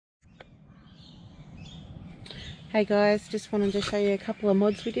Hey guys, just wanted to show you a couple of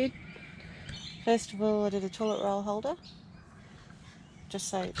mods we did. First of all, I did a toilet roll holder, just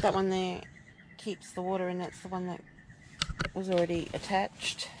so that one there keeps the water in. That's the one that was already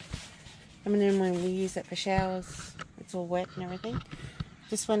attached, and then when we use that for showers it's all wet and everything.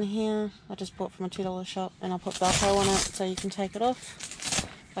 This one here I just bought from a $2 shop, and I'll put Velcro on it so you can take it off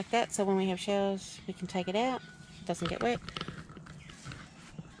like that, so when we have showers we can take it out, it doesn't get wet,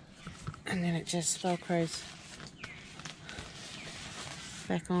 and then it just Velcros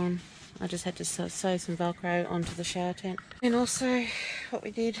back on. I just had to sew some Velcro onto the shower tent. And also what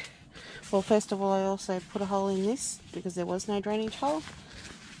we did, well, first of all I also put a hole in this because there was no drainage hole,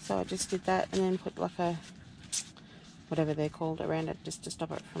 so I just did that and then put like a whatever they're called around it just to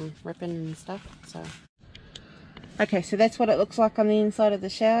stop it from ripping and stuff. So okay, so that's what it looks like on the inside of the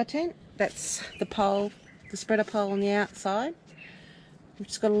shower tent. That's the pole, the spreader pole on the outside. I've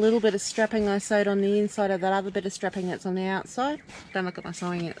just got a little bit of strapping I sewed on the inside of that other bit of strapping that's on the outside. Don't look at my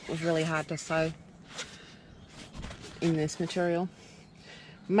sewing, it was really hard to sew in this material.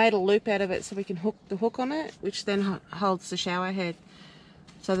 Made a loop out of it so we can hook the hook on it, which then holds the shower head.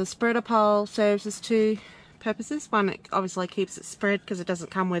 So the spreader pole serves as two purposes. One, it obviously keeps it spread because it doesn't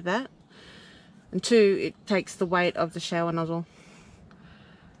come with that. And two, it takes the weight of the shower nozzle,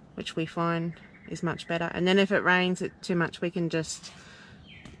 which we find is much better. And then if it rains it too much, we can just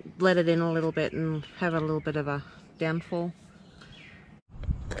let it in a little bit and have a little bit of a downfall.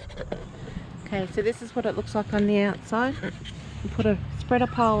 Okay, so this is what it looks like on the outside. We put a spreader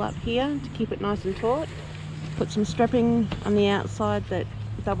pole up here to keep it nice and taut. Put some strapping on the outside that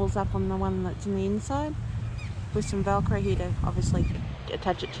doubles up on the one that's on the inside, with some Velcro here to obviously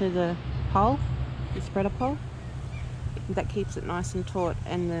attach it to the pole, the spreader pole. That keeps it nice and taut,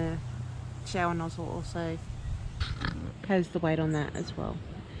 and the shower nozzle also has the weight on that as well.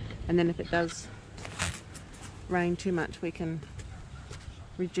 And then if it does rain too much, we can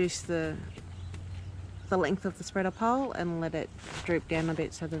reduce the length of the spreader pole and let it droop down a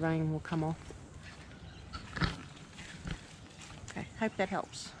bit so the rain will come off. Okay, hope that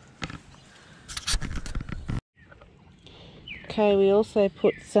helps. Okay, we also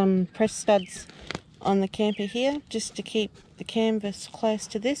put some press studs on the camper here just to keep the canvas close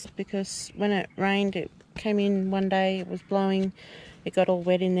to this, because when it rained, it came in one day, it was blowing, it got all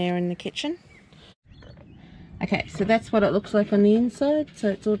wet in there in the kitchen. Okay, so that's what it looks like on the inside. So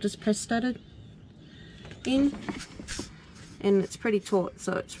it's all just press studded in, and it's pretty taut,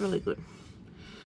 so it's really good.